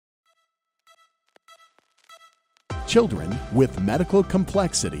Children with medical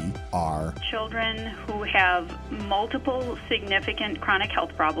complexity are children who have multiple significant chronic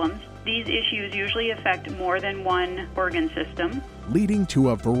health problems. These issues usually affect more than one organ system. leading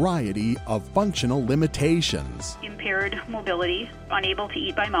to a variety of functional limitations. Impaired mobility, unable to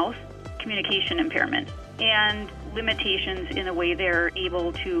eat by mouth, communication impairment, and limitations in the way they're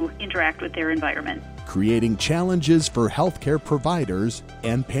able to interact with their environment. Creating challenges for healthcare providers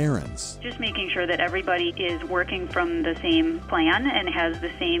and parents. Just making sure that everybody is working from the same plan and has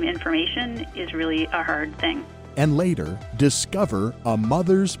the same information is really a hard thing. And later, discover a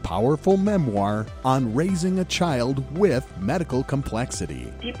mother's powerful memoir on raising a child with medical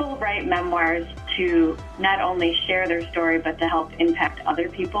complexity. People write memoirs to not only share their story, but to help impact other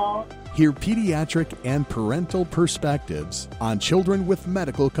people. Hear pediatric and parental perspectives on children with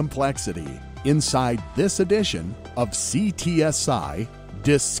medical complexity inside this edition of CTSI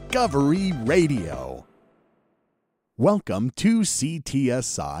Discovery Radio. Welcome to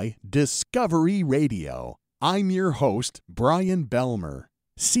CTSI Discovery Radio. I'm your host, Brian Belmer.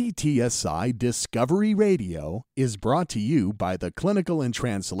 CTSI Discovery Radio is brought to you by the Clinical and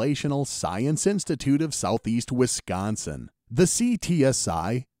Translational Science Institute of Southeast Wisconsin. The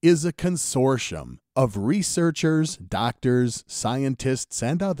CTSI is a consortium of researchers, doctors, scientists,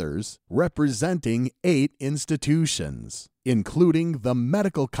 and others representing 8 institutions, including the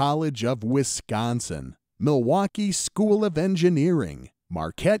Medical College of Wisconsin, Milwaukee School of Engineering,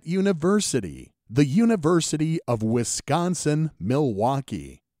 Marquette University, the University of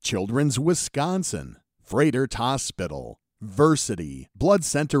Wisconsin-Milwaukee, Children's Wisconsin, Froedtert Hospital, Versity Blood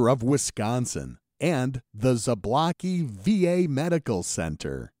Center of Wisconsin, and the Zablocki VA Medical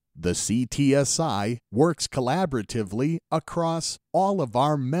Center. The CTSI works collaboratively across all of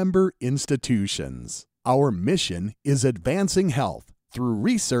our member institutions. Our mission is advancing health through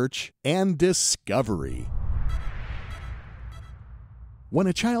research and discovery. When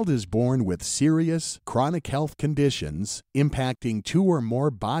a child is born with serious, chronic health conditions impacting 2 or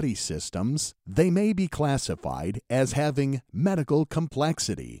more body systems, they may be classified as having medical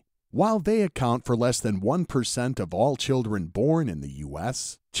complexity. While they account for less than 1% of all children born in the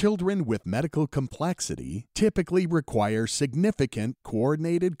U.S., children with medical complexity typically require significant,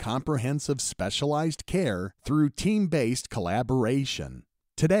 coordinated, comprehensive, specialized care through team-based collaboration.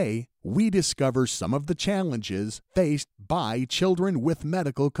 Today, we discover some of the challenges faced by children with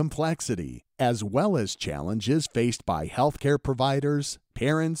medical complexity, as well as challenges faced by healthcare providers,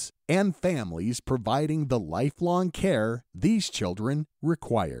 parents, and families providing the lifelong care these children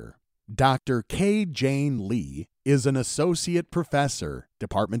require. Dr. K. Jane Lee is an associate professor,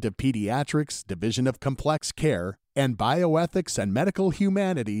 Department of Pediatrics, Division of Complex Care, and Bioethics and Medical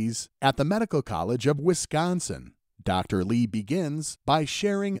Humanities at the Medical College of Wisconsin. Dr. Lee begins by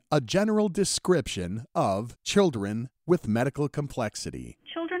sharing a general description of children with medical complexity.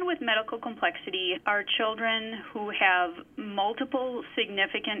 Children with medical complexity are children who have multiple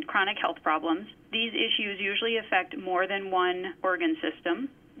significant chronic health problems. These issues usually affect more than one organ system.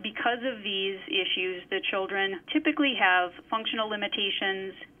 Because of these issues, the children typically have functional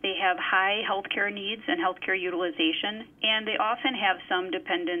limitations, they have high healthcare needs and healthcare utilization, and they often have some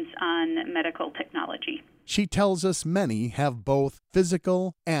dependence on medical technology. She tells us many have both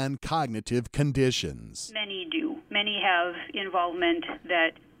physical and cognitive conditions. Many do. Many have involvement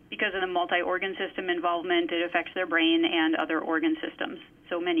that, because of the multi-organ system involvement, it affects their brain and other organ systems.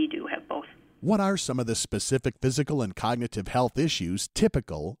 So many do have both. What are some of the specific physical and cognitive health issues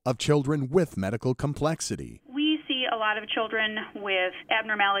typical of children with medical complexity? We see a lot of children with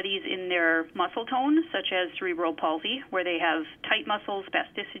abnormalities in their muscle tone, such as cerebral palsy, where they have tight muscles,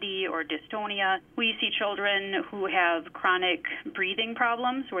 spasticity, or dystonia. We see children who have chronic breathing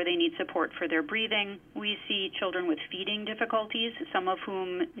problems, where they need support for their breathing. We see children with feeding difficulties, some of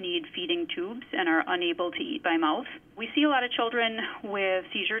whom need feeding tubes and are unable to eat by mouth. We see a lot of children with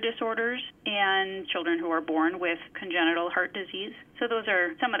seizure disorders and children who are born with congenital heart disease. So those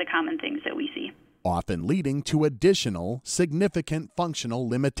are some of the common things that we see, often leading to additional significant functional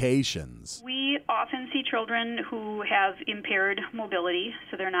limitations. We often see children who have impaired mobility,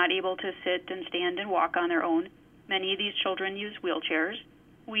 so they're not able to sit and stand and walk on their own. Many of these children use wheelchairs.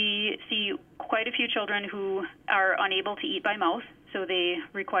 We see quite a few children who are unable to eat by mouth, so they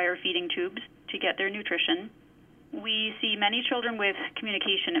require feeding tubes to get their nutrition. We see many children with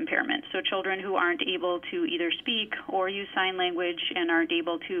communication impairment, so children who aren't able to either speak or use sign language and aren't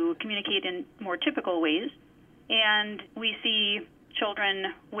able to communicate in more typical ways. And we see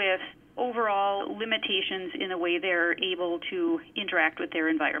children with overall limitations in the way they're able to interact with their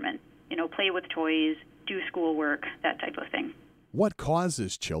environment, play with toys, do schoolwork, that type of thing. What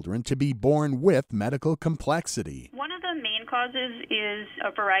causes children to be born with medical complexity? One of the main causes is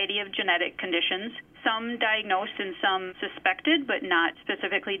a variety of genetic conditions, some diagnosed and some suspected but not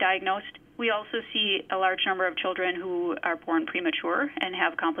specifically diagnosed. We also see a large number of children who are born premature and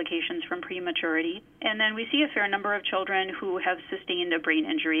have complications from prematurity. And then we see a fair number of children who have sustained a brain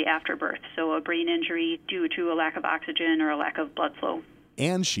injury after birth, so a brain injury due to a lack of oxygen or a lack of blood flow.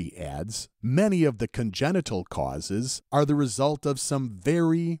 And she adds, many of the congenital causes are the result of some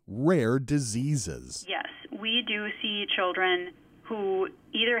very rare diseases. Yes, we do see children who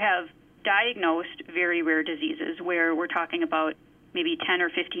either have diagnosed very rare diseases, where we're talking about maybe 10 or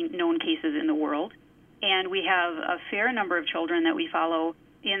 15 known cases in the world, and we have a fair number of children that we follow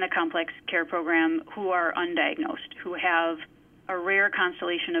in the complex care program who are undiagnosed, who have a rare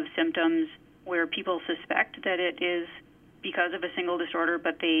constellation of symptoms where people suspect that it is because of a single disorder,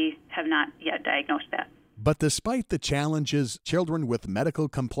 but they have not yet diagnosed that. But despite the challenges children with medical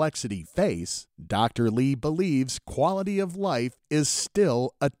complexity face, Dr. Lee believes quality of life is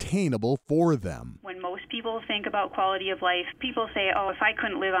still attainable for them. When most people think about quality of life, people say, oh, if I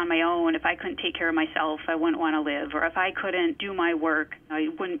couldn't live on my own, if I couldn't take care of myself, I wouldn't want to live. Or if I couldn't do my work, I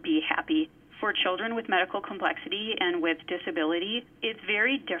wouldn't be happy. For children with medical complexity and with disability, it's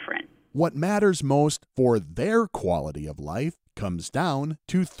very different. What matters most for their quality of life comes down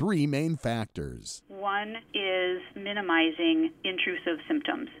to three main factors. One is minimizing intrusive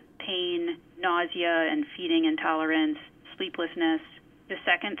symptoms, pain, nausea, and feeding intolerance, sleeplessness. The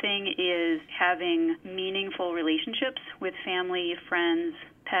second thing is having meaningful relationships with family, friends,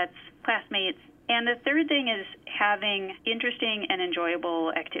 pets, classmates. And the third thing is having interesting and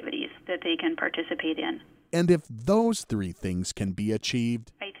enjoyable activities that they can participate in. And if those three things can be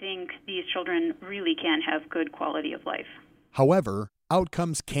achieved, I think these children really can have good quality of life. However,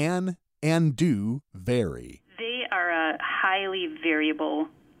 outcomes can and do vary. They are a highly variable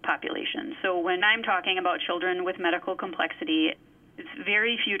population. So when I'm talking about children with medical complexity, it's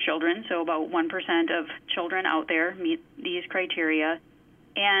very few children, so about 1% of children out there meet these criteria.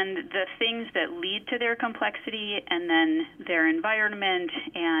 And the things that lead to their complexity and then their environment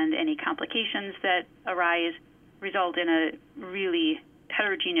and any complications that arise result in a really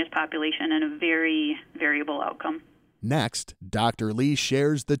heterogeneous population and a very variable outcome. Next, Dr. Lee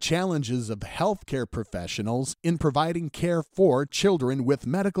shares the challenges of healthcare professionals in providing care for children with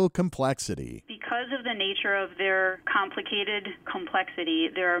medical complexity. Because of the nature of their complicated complexity,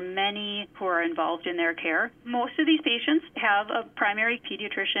 there are many who are involved in their care. Most of these patients have a primary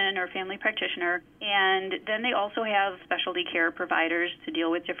pediatrician or family practitioner, and then they also have specialty care providers to deal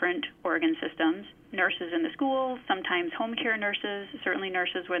with different organ systems. Nurses in the school, sometimes home care nurses, certainly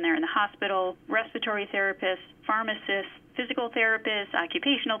nurses when they're in the hospital, respiratory therapists, pharmacists, physical therapists,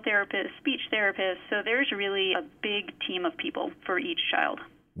 occupational therapists, speech therapists. So there's really a big team of people for each child.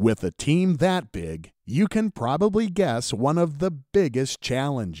 With a team that big, you can probably guess one of the biggest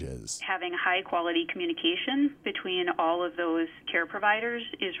challenges. Having high-quality communication between all of those care providers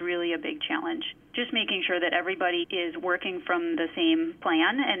is really a big challenge. Just making sure that everybody is working from the same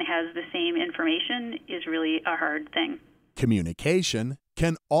plan and has the same information is really a hard thing. Communication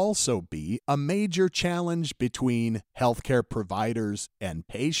can also be a major challenge between healthcare providers and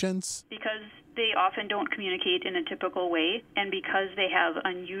patients. Because they often don't communicate in a typical way, and because they have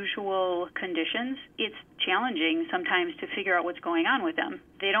unusual conditions, it's challenging sometimes to figure out what's going on with them.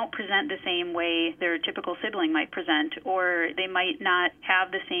 They don't present the same way their typical sibling might present, or they might not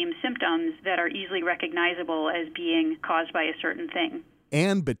have the same symptoms that are easily recognizable as being caused by a certain thing.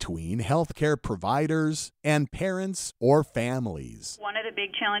 And between healthcare providers and parents or families. One of the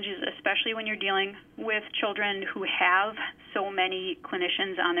big challenges, especially when you're dealing with children who have so many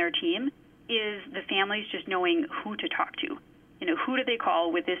clinicians on their team, is the families just knowing who to talk to. You know, who do they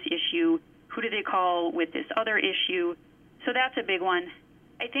call with this issue? Who do they call with this other issue? So that's a big one.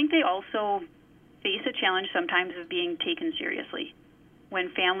 I think they also face a challenge sometimes of being taken seriously.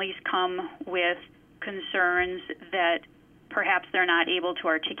 When families come with concerns that perhaps they're not able to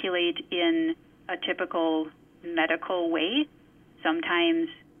articulate in a typical medical way, sometimes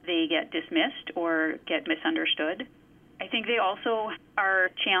they get dismissed or get misunderstood. I think they also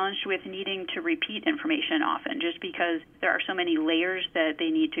are challenged with needing to repeat information often, just because there are so many layers that they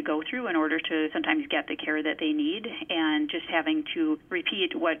need to go through in order to sometimes get the care that they need, and just having to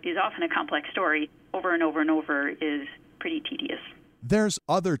repeat what is often a complex story over and over and over is pretty tedious. There's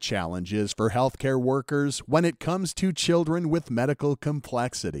other challenges for healthcare workers when it comes to children with medical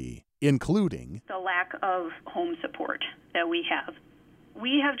complexity, including the lack of home support that we have.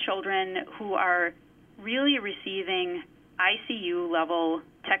 We have children who are really receiving ICU-level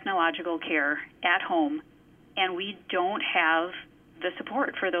technological care at home and we don't have the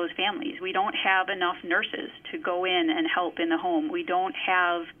support for those families. We don't have enough nurses to go in and help in the home. We don't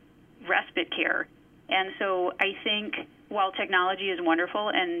have respite care. And so I think while technology is wonderful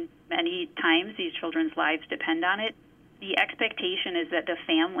and many times these children's lives depend on it, the expectation is that the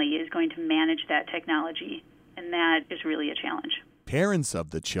family is going to manage that technology, and that is really a challenge. Parents of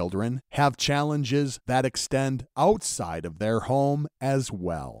the children have challenges that extend outside of their home as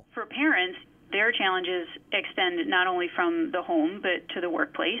well. For parents, their challenges extend not only from the home but to the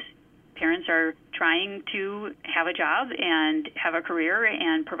workplace. Parents are trying to have a job and have a career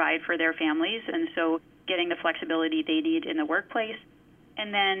and provide for their families, and so getting the flexibility they need in the workplace.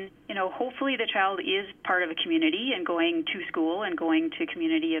 And then, hopefully the child is part of a community and going to school and going to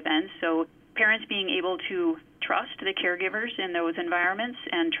community events. So parents being able to trust the caregivers in those environments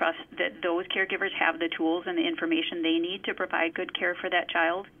and trust that those caregivers have the tools and the information they need to provide good care for that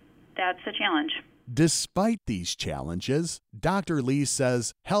child, that's a challenge. Despite these challenges, Dr. Lee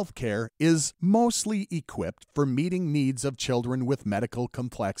says healthcare is mostly equipped for meeting needs of children with medical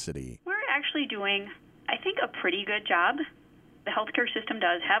complexity. We're actually doing, I think, a pretty good job. The healthcare system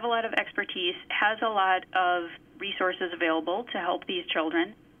does have a lot of expertise, has a lot of resources available to help these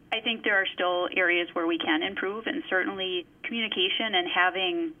children. I think there are still areas where we can improve, and certainly communication and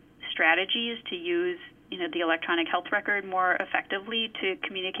having strategies to use the electronic health record more effectively to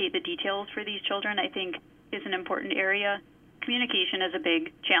communicate the details for these children, I think, is an important area. Communication is a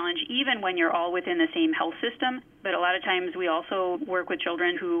big challenge, even when you're all within the same health system. But a lot of times we also work with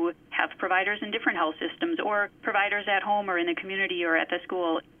children who have providers in different health systems or providers at home or in the community or at the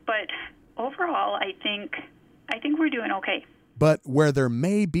school. But overall, I think we're doing okay. But where there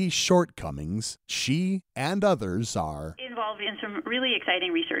may be shortcomings, she and others are involved in some really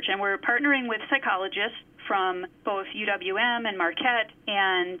exciting research. And we're partnering with psychologists from both UWM and Marquette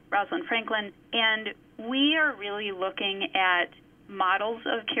and Rosalind Franklin. And we are really looking at models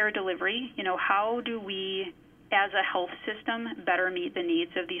of care delivery. How do we, as a health system, better meet the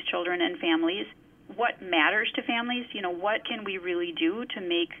needs of these children and families? What matters to families? What can we really do to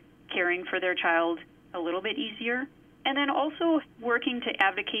make caring for their child a little bit easier? And then also working to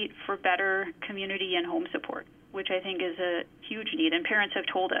advocate for better community and home support, which I think is a huge need. And parents have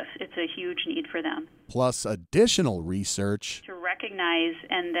told us it's a huge need for them. Plus additional research to recognize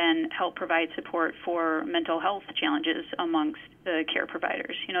and then help provide support for mental health challenges amongst the care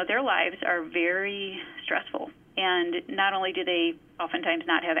providers. Their lives are very stressful. And not only do they oftentimes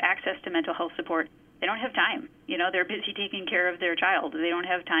not have access to mental health support, they don't have time. They're busy taking care of their child. They don't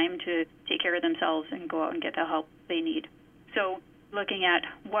have time to take care of themselves and go out and get the help they need. So looking at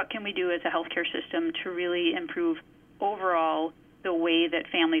what can we do as a healthcare system to really improve overall the way that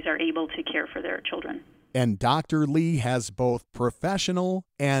families are able to care for their children. And Dr. Lee has both professional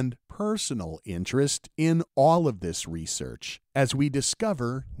and personal interest in all of this research, as we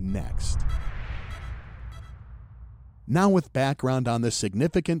discover next. Now, with background on the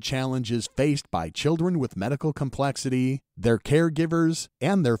significant challenges faced by children with medical complexity, their caregivers,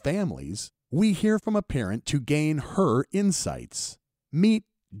 and their families, we hear from a parent to gain her insights. Meet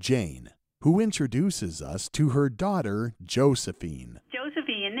Jane, who introduces us to her daughter, Josephine.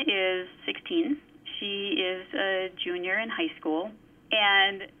 Josephine is 16. She is a junior in high school,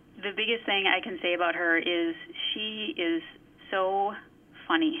 and the biggest thing I can say about her is she is so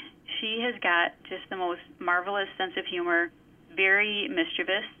funny. She has got just the most marvelous sense of humor, very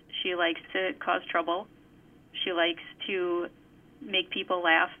mischievous. She likes to cause trouble. She likes to make people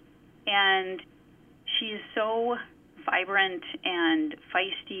laugh. And she is so vibrant and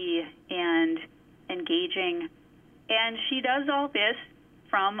feisty and engaging. And she does all this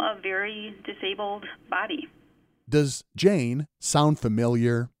from a very disabled body. Does Jane sound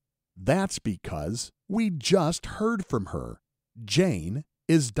familiar? That's because we just heard from her. Jane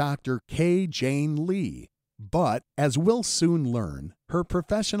is Dr. K. Jane Lee, but as we'll soon learn, her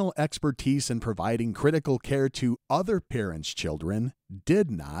professional expertise in providing critical care to other parents' children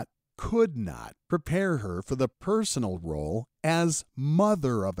could not prepare her for the personal role as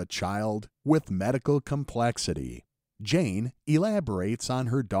mother of a child with medical complexity. Jane elaborates on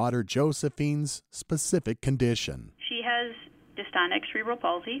her daughter Josephine's specific condition. She has dystonic cerebral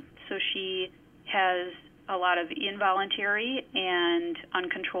palsy, so she has a lot of involuntary and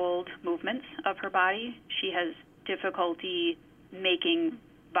uncontrolled movements of her body. She has difficulty making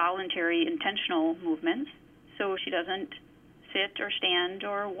voluntary, intentional movements, so she doesn't sit or stand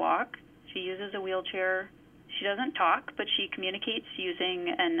or walk. She uses a wheelchair. She doesn't talk, but she communicates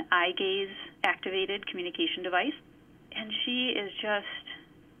using an eye gaze activated communication device. And she is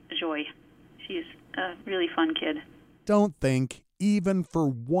just a joy. She's a really fun kid. Don't think, even for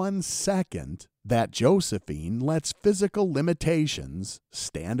 1 second, that Josephine lets physical limitations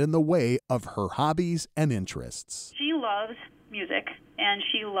stand in the way of her hobbies and interests. She loves music, and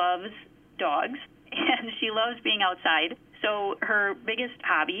she loves dogs, and she loves being outside. So her biggest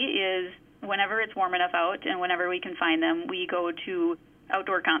hobby is whenever it's warm enough out and whenever we can find them, we go to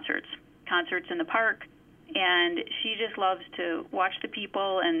outdoor concerts in the park, and she just loves to watch the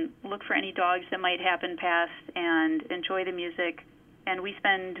people and look for any dogs that might happen past and enjoy the music. And we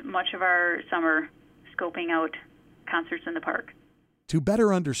spend much of our summer scoping out concerts in the park. To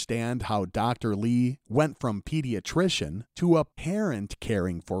better understand how Dr. Lee went from pediatrician to a parent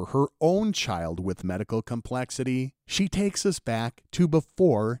caring for her own child with medical complexity, she takes us back to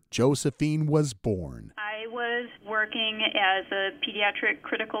before Josephine was born. I was working as a pediatric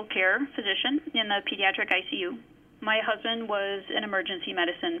critical care physician in the pediatric ICU. My husband was an emergency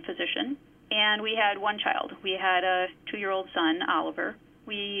medicine physician, and we had one child. We had a 2-year-old son, Oliver.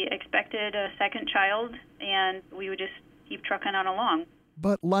 We expected a second child, and we would just keep trucking on along.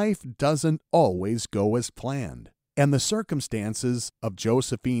 But life doesn't always go as planned, and the circumstances of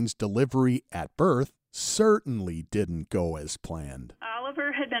Josephine's delivery at birth certainly didn't go as planned.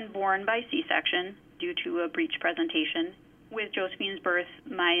 Oliver had been born by C-section due to a breech presentation. With Josephine's birth,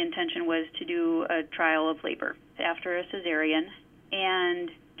 my intention was to do a trial of labor after a cesarean, and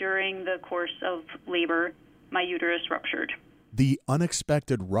during the course of labor, my uterus ruptured. The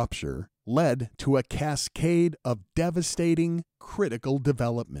unexpected rupture led to a cascade of devastating critical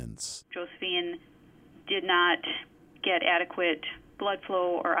developments. Josephine did not get adequate blood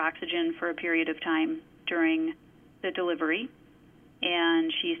flow or oxygen for a period of time during the delivery,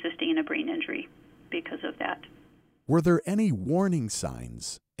 and she sustained a brain injury because of that. Were there any warning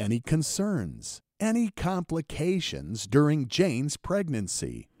signs, any concerns, any complications during Jane's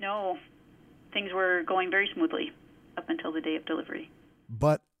pregnancy? No, things were going very smoothly up until the day of delivery.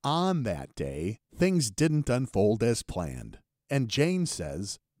 But on that day, things didn't unfold as planned. And Jane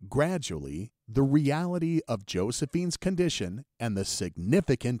says, gradually, the reality of Josephine's condition and the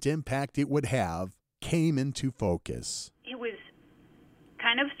significant impact it would have came into focus. It was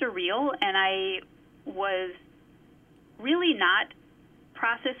kind of surreal, and I was really not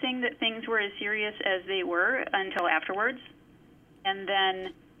processing that things were as serious as they were until afterwards. And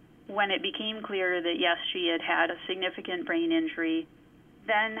then when it became clear that, yes, she had had a significant brain injury,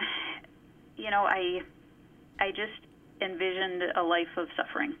 then, I just envisioned a life of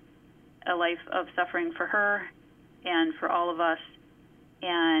suffering for her and for all of us.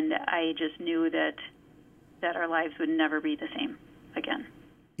 And I just knew that our lives would never be the same again.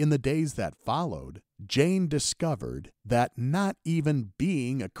 In the days that followed, Jane discovered that not even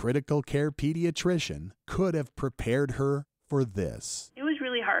being a critical care pediatrician could have prepared her for this. It was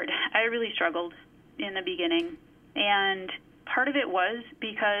really hard. I really struggled in the beginning. And part of it was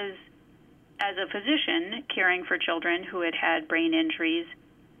because as a physician caring for children who had had brain injuries,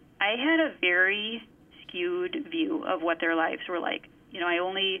 I had a very skewed view of what their lives were like. I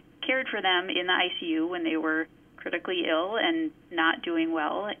only cared for them in the ICU when they were critically ill and not doing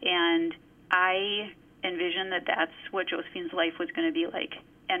well, and I envisioned that that's what Josephine's life was going to be like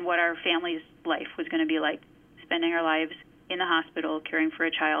and what our family's life was going to be like, spending our lives in the hospital caring for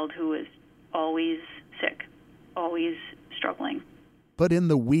a child who was always sick, always struggling. But in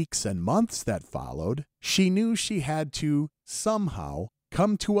the weeks and months that followed, she knew she had to somehow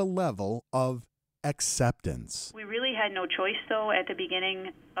come to a level of acceptance. We really had no choice, though, at the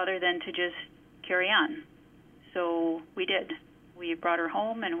beginning other than to just carry on. So we did. We brought her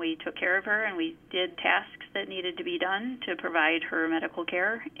home and we took care of her and we did tasks that needed to be done to provide her medical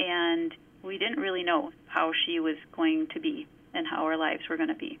care, and we didn't really know how she was going to be and how our lives were going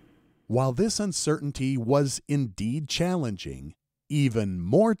to be. While this uncertainty was indeed challenging, even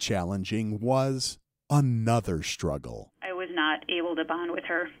more challenging was another struggle. I was not able to bond with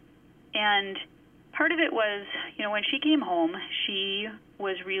her. And part of it was, when she came home, she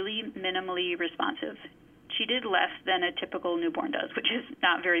was really minimally responsive. She did less than a typical newborn does, which is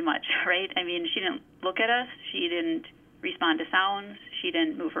not very much, right? I mean, she didn't look at us. She didn't respond to sounds. She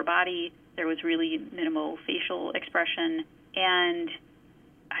didn't move her body. There was really minimal facial expression. And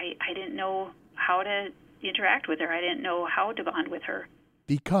I didn't know how to interact with her. I didn't know how to bond with her.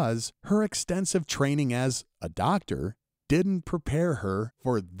 Because her extensive training as a doctor didn't prepare her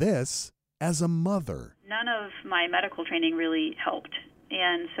for this as a mother. None of my medical training really helped.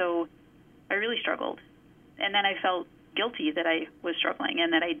 And so I really struggled. And then I felt guilty that I was struggling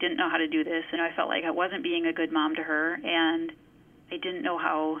and that I didn't know how to do this. And I felt like I wasn't being a good mom to her. And I didn't know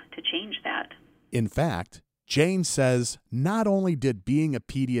how to change that. In fact, Jane says not only did being a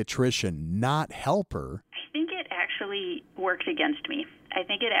pediatrician not help her, I think it actually worked against me. I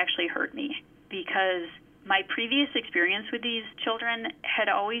think it actually hurt me because my previous experience with these children had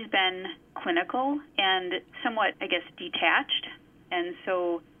always been clinical and somewhat, detached. And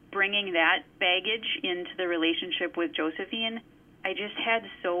so bringing that baggage into the relationship with Josephine, I just had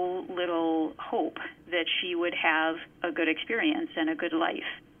so little hope that she would have a good experience and a good life.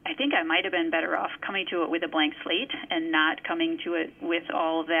 I think I might have been better off coming to it with a blank slate and not coming to it with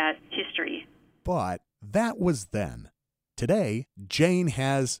all of that history. But that was then. Today, Jane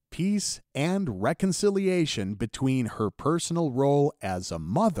has peace and reconciliation between her personal role as a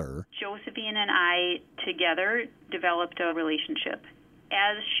mother. Josephine and I together developed a relationship.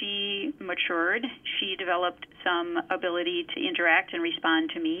 As she matured, she developed some ability to interact and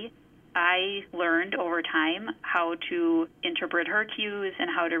respond to me. I learned over time how to interpret her cues and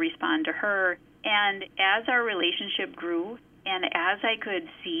how to respond to her. And as our relationship grew, and as I could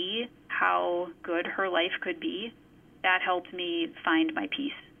see how good her life could be, that helped me find my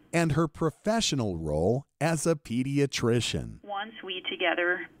peace. And her professional role as a pediatrician. Once we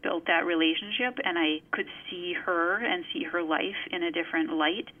together built that relationship and I could see her and see her life in a different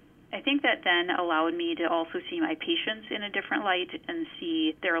light, I think that then allowed me to also see my patients in a different light and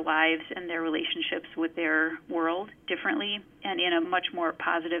see their lives and their relationships with their world differently and in a much more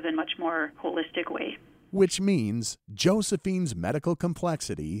positive and much more holistic way. Which means Josephine's medical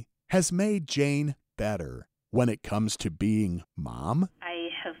complexity has made Jane better when it comes to being mom. I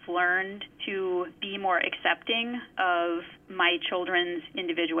have learned to be more accepting of my children's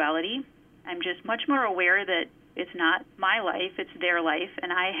individuality. I'm just much more aware that it's not my life, it's their life,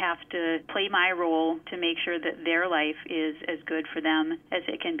 and I have to play my role to make sure that their life is as good for them as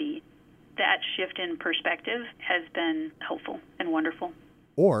it can be. That shift in perspective has been helpful and wonderful.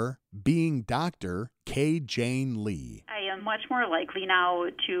 Or being Dr. K. Jane Lee. I am much more likely now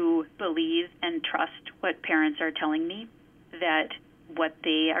to believe and trust what parents are telling me, that what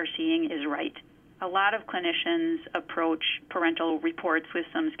they are seeing is right. A lot of clinicians approach parental reports with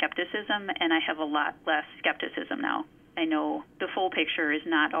some skepticism, and I have a lot less skepticism now. I know the full picture is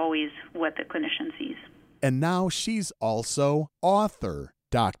not always what the clinician sees. And now she's also author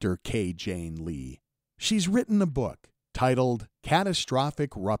Dr. K. Jane Lee. She's written a book titled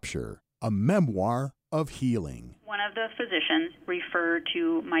Catastrophic Rupture, a memoir of healing. One of the physicians referred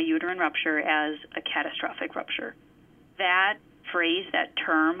to my uterine rupture as a catastrophic rupture. That phrase, that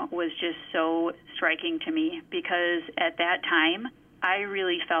term, was just so striking to me because at that time, I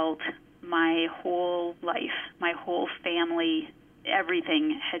really felt my whole life, my whole family,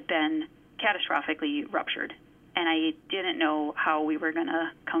 everything had been catastrophically ruptured. And I didn't know how we were going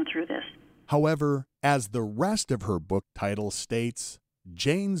to come through this. However, as the rest of her book title states,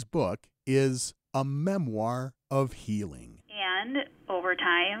 Jane's book is a memoir of healing. And over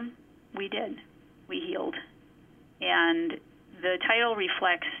time, we did. We healed. And the title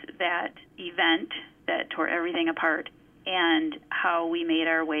reflects that event that tore everything apart and how we made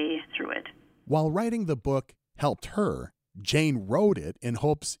our way through it. While writing the book helped her, Jane wrote it in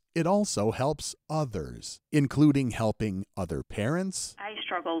hopes it also helps others, including helping other parents. I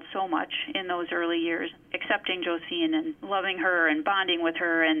struggled so much in those early years, accepting Josephine and loving her and bonding with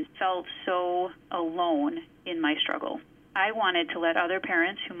her, and felt so alone in my struggle. I wanted to let other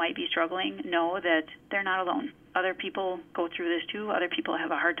parents who might be struggling know that they're not alone. Other people go through this too. Other people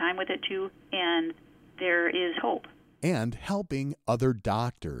have a hard time with it too, and there is hope. And helping other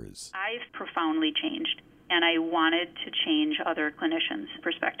doctors. I've profoundly changed. And I wanted to change other clinicians'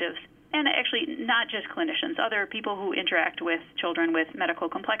 perspectives. And actually, not just clinicians, other people who interact with children with medical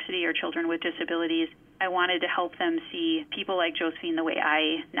complexity or children with disabilities. I wanted to help them see people like Josephine the way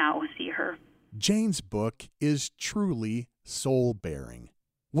I now see her. Jane's book is truly soul-bearing.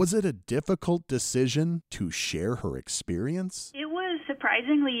 Was it a difficult decision to share her experience? It was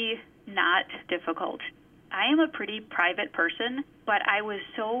surprisingly not difficult. I am a pretty private person, but I was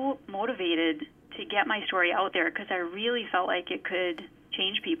so motivated to get my story out there because I really felt like it could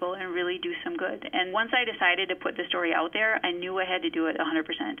change people and really do some good. And once I decided to put the story out there, I knew I had to do it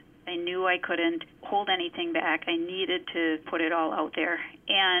 100%. I knew I couldn't hold anything back. I needed to put it all out there.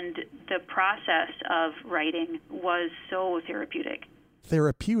 And the process of writing was so therapeutic.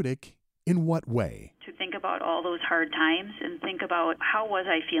 Therapeutic in what way? To think about all those hard times and think about how was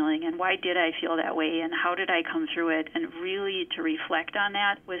I feeling and why did I feel that way and how did I come through it, and really to reflect on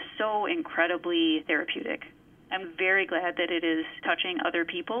that was so incredibly therapeutic. I'm very glad that it is touching other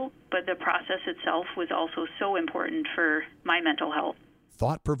people, but the process itself was also so important for my mental health.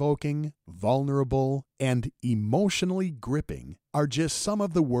 Thought-provoking, vulnerable, and emotionally gripping are just some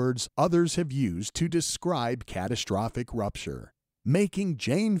of the words others have used to describe catastrophic rupture, making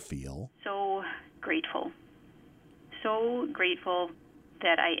Jane feel so grateful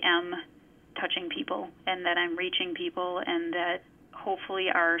that I am touching people and that I'm reaching people and that hopefully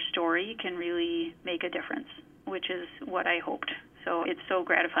our story can really make a difference, which is what I hoped. So it's so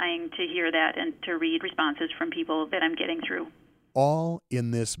gratifying to hear that and to read responses from people that I'm getting through. All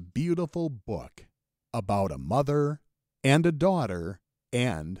in this beautiful book about a mother and a daughter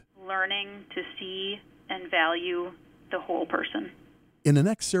and learning to see and value the whole person. In an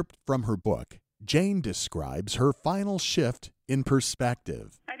excerpt from her book, Jane describes her final shift in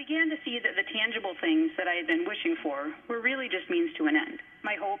perspective. I began to see that the tangible things that I had been wishing for were really just means to an end.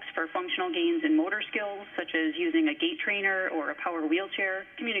 My hopes for functional gains in motor skills, such as using a gait trainer or a power wheelchair,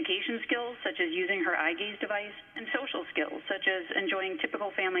 communication skills, such as using her eye gaze device, and social skills, such as enjoying typical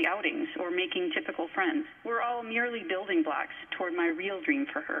family outings or making typical friends, were all merely building blocks toward my real dream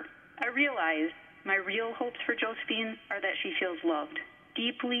for her. I realized my real hopes for Josephine are that she feels loved,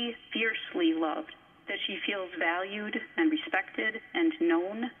 deeply, fiercely loved, that she feels valued and respected and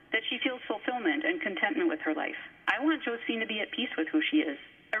known, that she feels fulfillment and contentment with her life. I want Josephine to be at peace with who she is.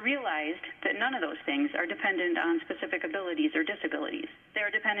 I realized that none of those things are dependent on specific abilities or disabilities. They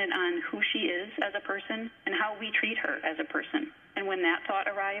are dependent on who she is as a person and how we treat her as a person. And when that thought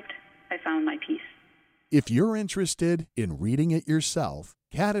arrived, I found my peace. If you're interested in reading it yourself,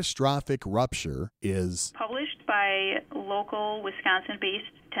 Catastrophic Rupture is published by local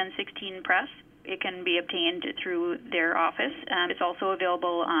Wisconsin-based 1016 Press. It can be obtained through their office. It's also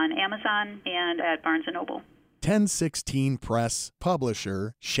available on Amazon and at Barnes & Noble. 1016 Press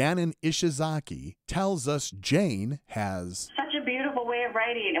publisher Shannon Ishizaki tells us Jane has such a beautiful way of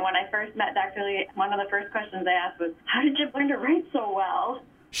writing. And when I first met Dr. Lee, one of the first questions I asked was, how did you learn to write so well?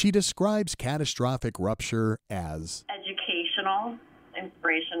 She describes Catastrophic Rupture as educational,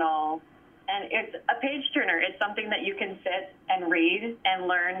 inspirational, and it's a page turner. It's something that you can sit and read and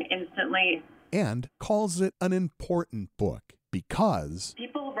learn instantly. And calls it an important book because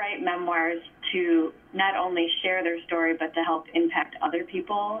people write memoirs to not only share their story, but to help impact other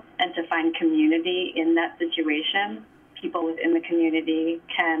people and to find community in that situation. People within the community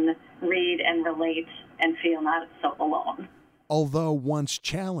can read and relate and feel not so alone. Although once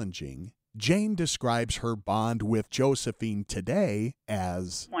challenging, Jane describes her bond with Josephine today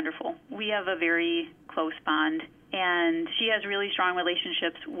as wonderful. We have a very close bond, and she has really strong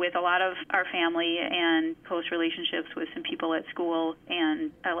relationships with a lot of our family and close relationships with some people at school,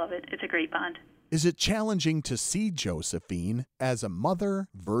 and I love it. It's a great bond. Is it challenging to see Josephine as a mother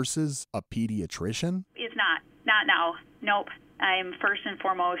versus a pediatrician? It's not. Not now. Nope. I'm first and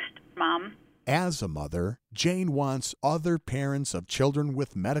foremost mom. As a mother, Jane wants other parents of children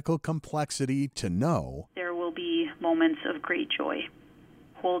with medical complexity to know there will be moments of great joy.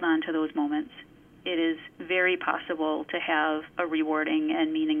 Hold on to those moments. It is very possible to have a rewarding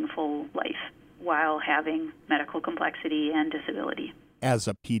and meaningful life while having medical complexity and disability. As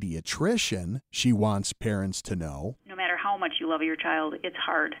a pediatrician, she wants parents to know no matter how much you love your child, it's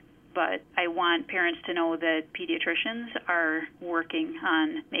hard. But I want parents to know that pediatricians are working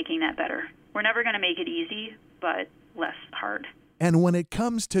on making that better. We're never going to make it easy, but less hard. And when it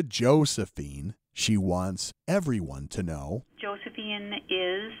comes to Josephine, she wants everyone to know Josephine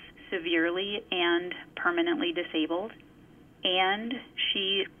is severely and permanently disabled, and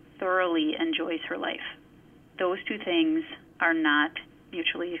she thoroughly enjoys her life. Those two things are not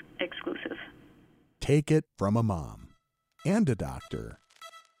mutually exclusive. Take it from a mom and a doctor.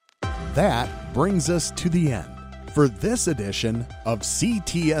 That brings us to the end for this edition of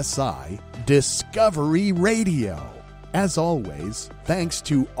CTSI Discovery Radio. As always, thanks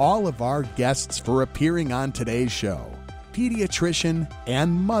to all of our guests for appearing on today's show. Pediatrician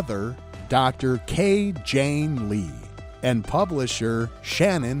and mother, Dr. K. Jane Lee, and publisher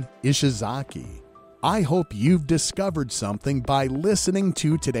Shannon Ishizaki. I hope you've discovered something by listening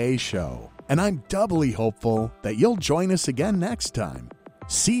to today's show, and I'm doubly hopeful that you'll join us again next time.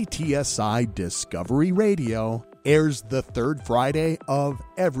 CTSI Discovery Radio airs the third Friday of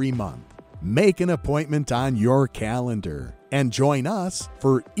every month. Make an appointment on your calendar and join us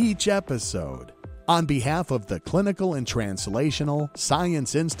for each episode. On behalf of the Clinical and Translational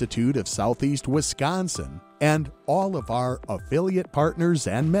Science Institute of Southeast Wisconsin and all of our affiliate partners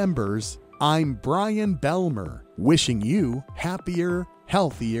and members, I'm Brian Belmer, wishing you happier,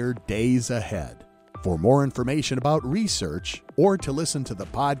 healthier days ahead. For more information about research or to listen to the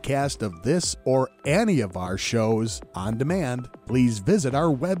podcast of this or any of our shows on demand, please visit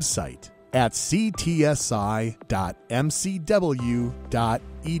our website at ctsi.mcw.edu.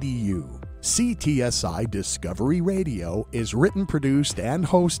 CTSI Discovery Radio is written, produced, and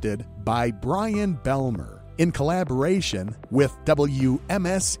hosted by Brian Belmer in collaboration with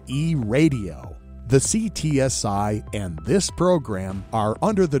WMSE Radio. The CTSI and this program are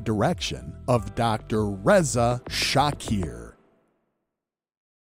under the direction of Dr. Reza Shakir.